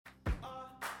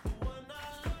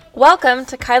Welcome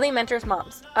to Kylie Mentors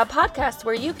Moms, a podcast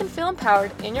where you can feel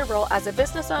empowered in your role as a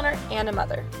business owner and a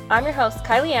mother. I'm your host,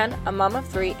 Kylie Ann, a mom of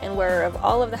 3 and wearer of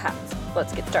all of the hats.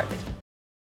 Let's get started.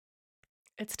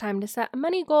 It's time to set a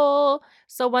money goal.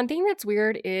 So one thing that's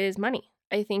weird is money.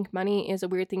 I think money is a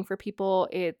weird thing for people.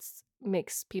 It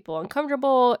makes people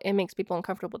uncomfortable. It makes people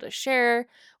uncomfortable to share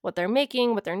what they're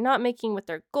making, what they're not making, what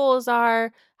their goals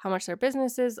are, how much their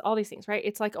business is, all these things, right?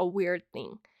 It's like a weird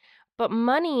thing. But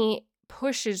money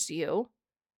pushes you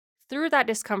through that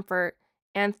discomfort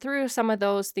and through some of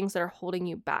those things that are holding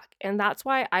you back. And that's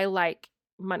why I like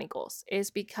money goals, is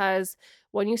because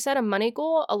when you set a money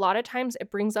goal, a lot of times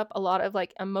it brings up a lot of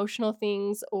like emotional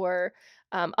things or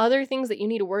other things that you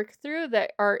need to work through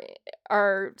that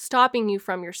are stopping you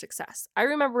from your success. I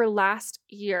remember last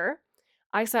year,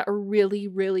 I set a really,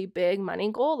 really big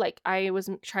money goal. Like I was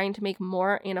trying to make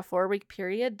more in a 4-week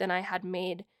period than I had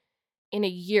made in a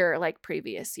year like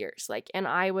previous years. And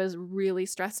I was really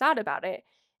stressed out about it.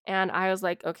 And I was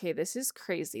like, okay, this is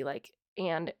crazy.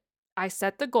 And I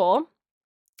set the goal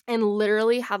and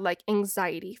literally had like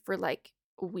anxiety for like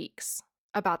weeks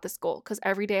about this goal because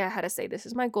every day I had to say, this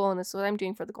is my goal and this is what I'm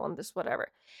doing for the goal and this whatever.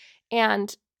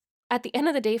 And at the end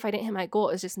of the day, if I didn't hit my goal,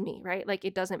 it's just me, right? Like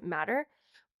it doesn't matter.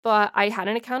 But I had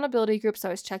an accountability group, so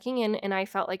I was checking in and I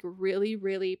felt like really,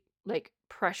 really like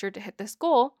pressured to hit this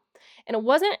goal. And it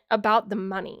wasn't about the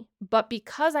money, but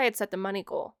because I had set the money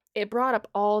goal, it brought up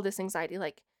all this anxiety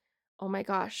like, oh my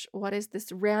gosh, what is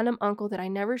this random uncle that I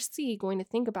never see going to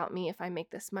think about me if I make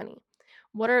this money?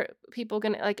 What are people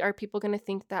going to like? Are people going to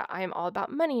think that I'm all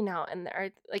about money now? And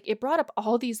it brought up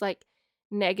all these like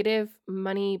negative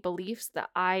money beliefs that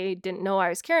I didn't know I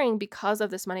was carrying because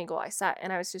of this money goal I set.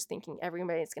 And I was just thinking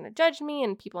everybody's going to judge me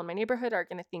and people in my neighborhood are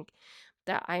going to think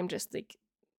that I'm just like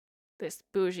this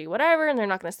bougie whatever and they're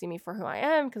not going to see me for who I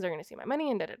am because they're going to see my money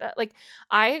and da-da-da. Like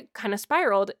I kind of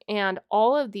spiraled and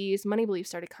all of these money beliefs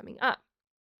started coming up.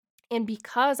 And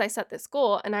because I set this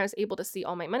goal and I was able to see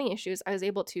all my money issues, I was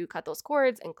able to cut those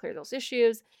cords and clear those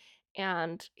issues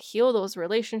and heal those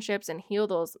relationships and heal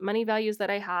those money values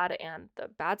that I had and the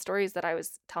bad stories that I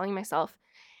was telling myself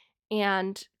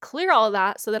and clear all of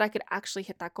that so that I could actually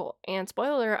hit that goal. And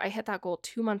spoiler, I hit that goal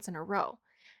 2 months in a row.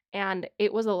 And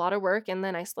it was a lot of work. And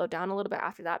then I slowed down a little bit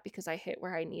after that because I hit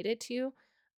where I needed to.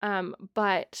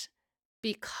 But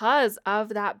because of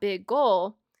that big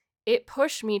goal, it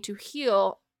pushed me to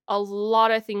heal a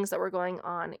lot of things that were going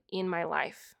on in my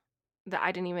life that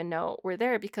I didn't even know were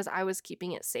there because I was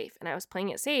keeping it safe and I was playing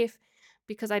it safe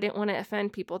because I didn't want to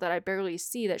offend people that I barely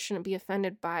see that shouldn't be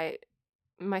offended by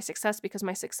my success because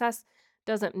my success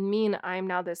doesn't mean I'm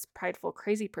now this prideful,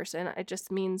 crazy person. It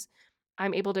just means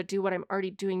I'm able to do what I'm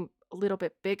already doing a little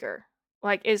bit bigger.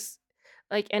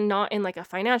 And not in like a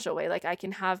financial way. Like I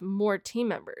can have more team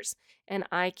members and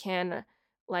I can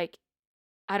like,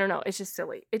 I don't know. It's just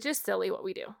silly. It's just silly what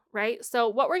we do, right? So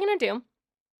what we're going to do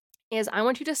is I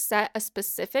want you to set a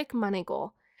specific money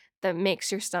goal that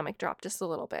makes your stomach drop just a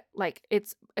little bit. Like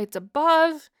it's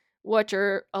above what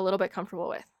you're a little bit comfortable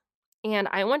with. And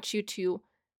I want you to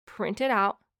print it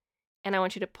out and I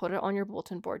want you to put it on your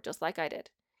bulletin board just like I did.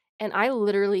 And I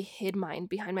literally hid mine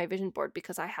behind my vision board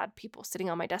because I had people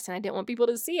sitting on my desk and I didn't want people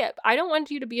to see it. I don't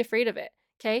want you to be afraid of it,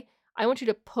 okay? I want you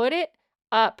to put it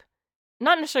up,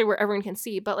 not necessarily where everyone can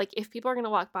see, but like if people are going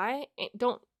to walk by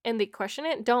and they question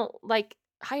it, don't like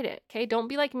hide it, okay? Don't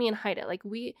be like me and hide it.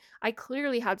 I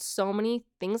clearly had so many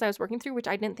things I was working through, which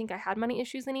I didn't think I had money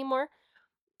issues anymore.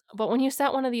 But when you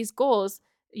set one of these goals,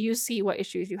 you see what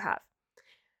issues you have.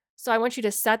 So I want you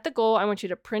to set the goal. I want you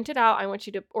to print it out. I want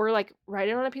you to, or like write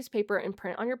it on a piece of paper and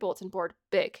print it on your bulletin board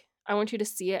big. I want you to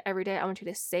see it every day. I want you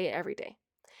to say it every day.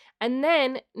 And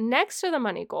then next to the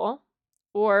money goal,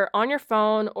 or on your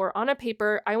phone or on a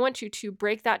paper, I want you to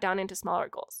break that down into smaller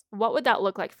goals. What would that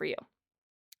look like for you?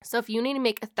 So if you need to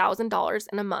make $1,000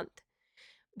 in a month,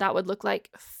 that would look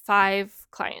like 5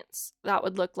 clients. That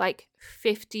would look like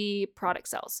 50 product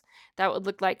sales. That would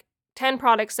look like 10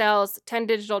 product sales, 10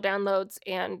 digital downloads,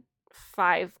 and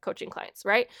 5 coaching clients,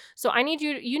 right? So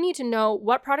you need to know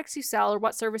what products you sell or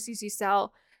what services you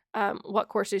sell, what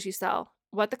courses you sell,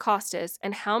 what the cost is,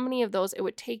 and how many of those it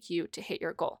would take you to hit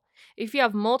your goal. If you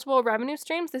have multiple revenue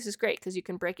streams, this is great because you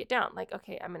can break it down. Like,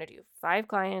 okay, I'm going to do 5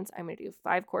 clients, I'm going to do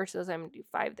 5 courses, I'm going to do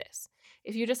 5 this.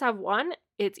 If you just have one,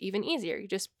 it's even easier. You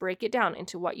just break it down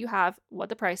into what you have, what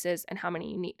the price is, and how many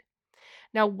you need.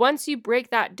 Now, once you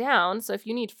break that down, so if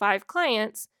you need 5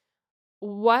 clients,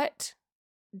 what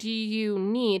do you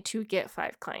need to get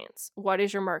 5 clients? What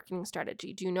is your marketing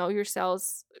strategy? Do you know your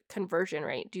sales conversion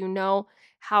rate? Do you know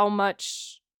how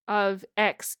much of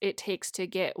X it takes to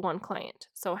get 1 client?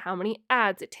 So how many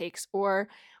ads it takes, or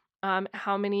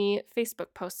how many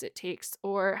Facebook posts it takes,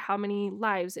 or how many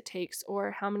lives it takes,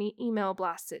 or how many email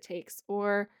blasts it takes,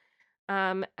 or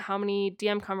how many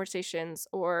DM conversations,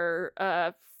 or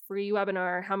a free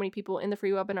webinar, how many people in the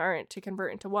free webinar to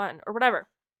convert into one, or whatever.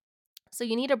 So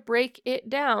you need to break it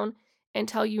down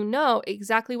until you know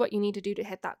exactly what you need to do to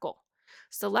hit that goal.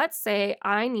 So let's say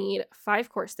I need 5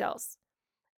 course sales.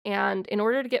 And in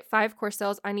order to get 5 course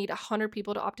sales, I need 100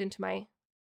 people to opt into my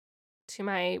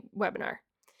webinar.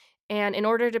 And in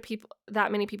order to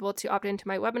that many people to opt into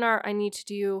my webinar, I need to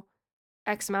do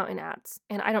X amount in ads.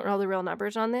 And I don't know the real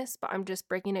numbers on this, but I'm just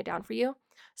breaking it down for you.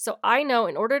 So I know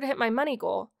in order to hit my money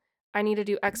goal, I need to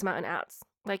do X amount in ads.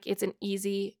 Like it's an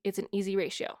easy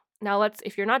ratio. Now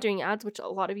if you're not doing ads, which a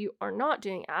lot of you are not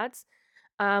doing ads,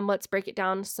 let's break it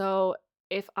down. So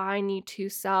if I need to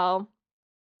sell,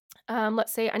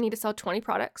 let's say I need to sell 20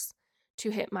 products to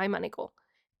hit my money goal.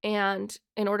 And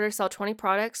in order to sell 20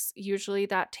 products, usually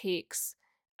that takes,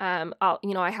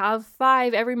 I have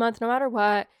 5 every month, no matter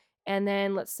what. And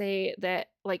then let's say that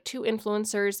like 2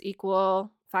 influencers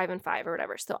equal 5 and 5 or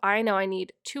whatever. So I know I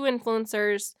need 2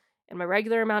 influencers and my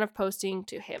regular amount of posting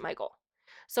to hit my goal.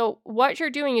 So what you're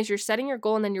doing is you're setting your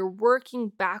goal and then you're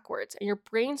working backwards and you're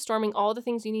brainstorming all the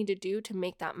things you need to do to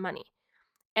make that money.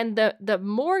 And the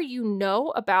more you know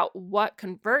about what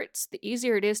converts, the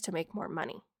easier it is to make more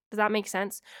money. Does that make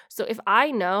sense? So if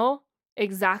I know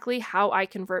exactly how I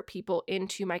convert people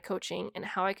into my coaching and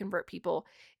how I convert people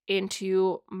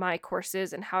into my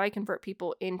courses and how I convert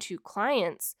people into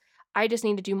clients, I just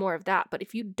need to do more of that. But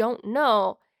if you don't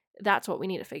know, that's what we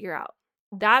need to figure out.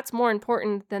 That's more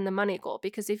important than the money goal,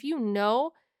 because if you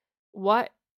know what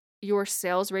your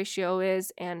sales ratio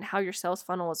is and how your sales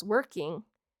funnel is working,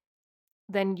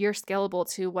 then you're scalable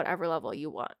to whatever level you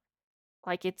want.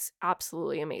 Like it's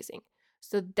absolutely amazing.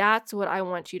 So that's what I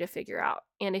want you to figure out.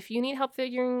 And if you need help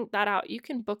figuring that out, you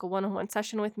can book a one-on-one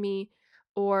session with me,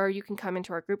 or you can come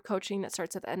into our group coaching that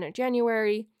starts at the end of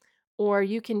January, or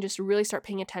you can just really start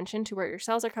paying attention to where your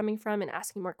sales are coming from and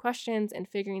asking more questions and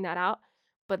figuring that out.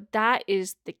 But that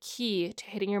is the key to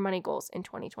hitting your money goals in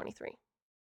 2023.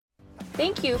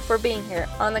 Thank you for being here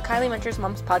on the Kylie Mentors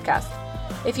Moms podcast.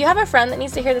 If you have a friend that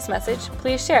needs to hear this message,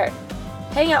 please share it.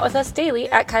 Hang out with us daily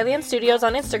at Kylie Ann Studios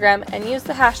on Instagram and use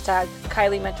the hashtag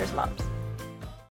Kylie Mentors Moms.